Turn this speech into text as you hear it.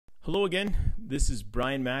Hello again, this is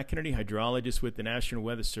Brian McInerney, hydrologist with the National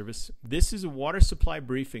Weather Service. This is a water supply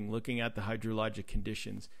briefing looking at the hydrologic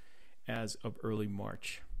conditions as of early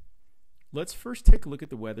March. Let's first take a look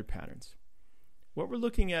at the weather patterns. What we're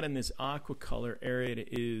looking at in this aqua color area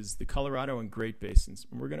is the Colorado and Great Basins.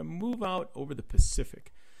 And we're going to move out over the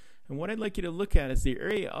Pacific. And what I'd like you to look at is the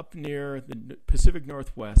area up near the Pacific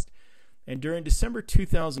Northwest. And during December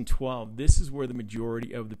 2012, this is where the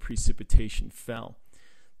majority of the precipitation fell.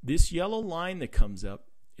 This yellow line that comes up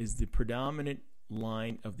is the predominant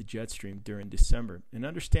line of the jet stream during December. And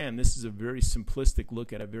understand, this is a very simplistic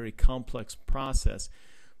look at a very complex process,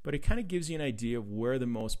 but it kind of gives you an idea of where the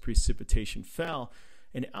most precipitation fell.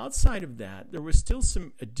 And outside of that, there was still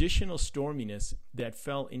some additional storminess that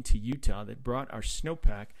fell into Utah that brought our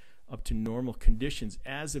snowpack up to normal conditions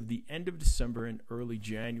as of the end of December and early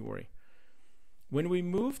January. When we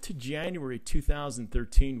move to January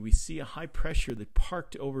 2013, we see a high pressure that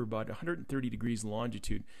parked over about 130 degrees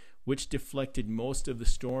longitude, which deflected most of the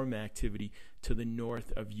storm activity to the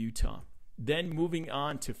north of Utah. Then moving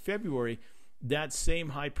on to February, that same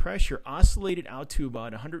high pressure oscillated out to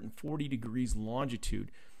about 140 degrees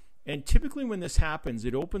longitude. And typically when this happens,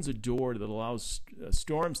 it opens a door that allows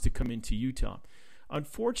storms to come into Utah.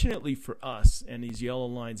 Unfortunately for us, and these yellow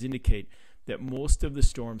lines indicate, that most of the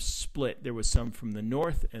storms split. There was some from the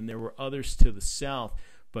north and there were others to the south,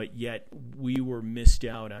 but yet we were missed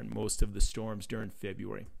out on most of the storms during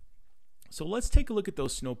February. So let's take a look at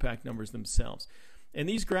those snowpack numbers themselves. And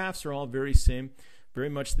these graphs are all very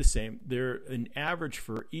much the same. They're an average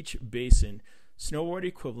for each basin, snow water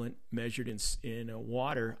equivalent measured in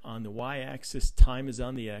water on the y-axis, time is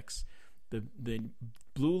on the x. The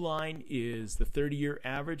blue line is the 30-year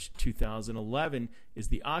average. 2011 is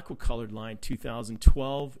the aqua-colored line.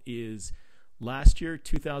 2012 is last year.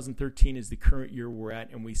 2013 is the current year we're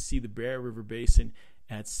at, and we see the Bear River Basin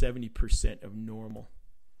at 70% of normal.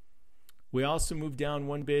 We also move down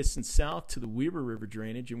one basin south to the Weber River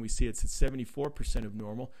drainage, and we see it's at 74% of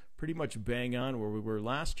normal, pretty much bang on where we were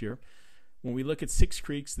last year. When we look at Six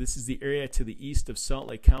Creeks, this is the area to the east of Salt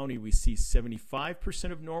Lake County. We see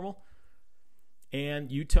 75% of normal.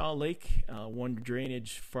 And Utah Lake, one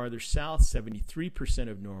drainage farther south,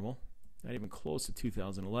 73% of normal, not even close to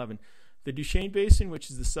 2011. The Duchesne Basin, which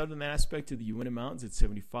is the southern aspect of the Uinta Mountains, at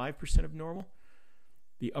 75% of normal.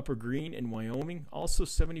 The Upper Green in Wyoming, also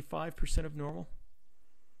 75% of normal.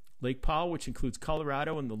 Lake Powell, which includes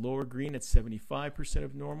Colorado and the Lower Green, at 75%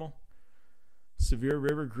 of normal. Sevier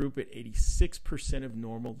River Group at 86% of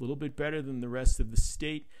normal, a little bit better than the rest of the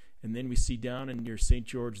state. And then we see down in near St.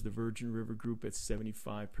 George, the Virgin River Group at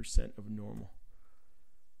 75% of normal.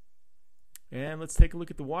 And let's take a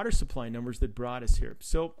look at the water supply numbers that brought us here.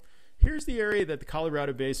 So here's the area that the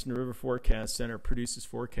Colorado Basin River Forecast Center produces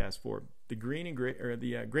forecasts for. The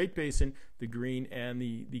Great Basin, the Green, and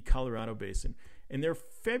the Colorado Basin. And their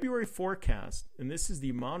February forecast, and this is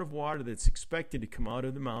the amount of water that's expected to come out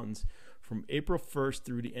of the mountains from April 1st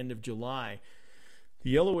through the end of July. The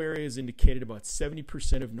yellow areas indicated about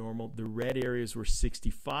 70% of normal. The red areas were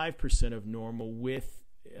 65% of normal, with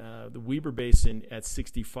the Weber Basin at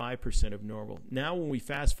 65% of normal. Now when we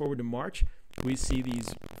fast forward to March, we see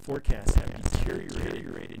these forecasts have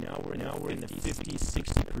deteriorated. Now we're in the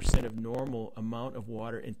 50-60% of normal amount of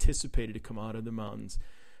water anticipated to come out of the mountains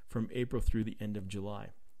from April through the end of July.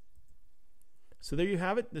 So there you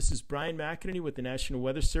have it. This is Brian McInerney with the National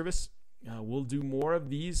Weather Service. We'll do more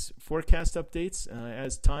of these forecast updates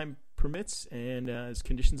as time permits and as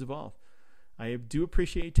conditions evolve. I do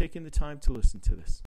appreciate you taking the time to listen to this.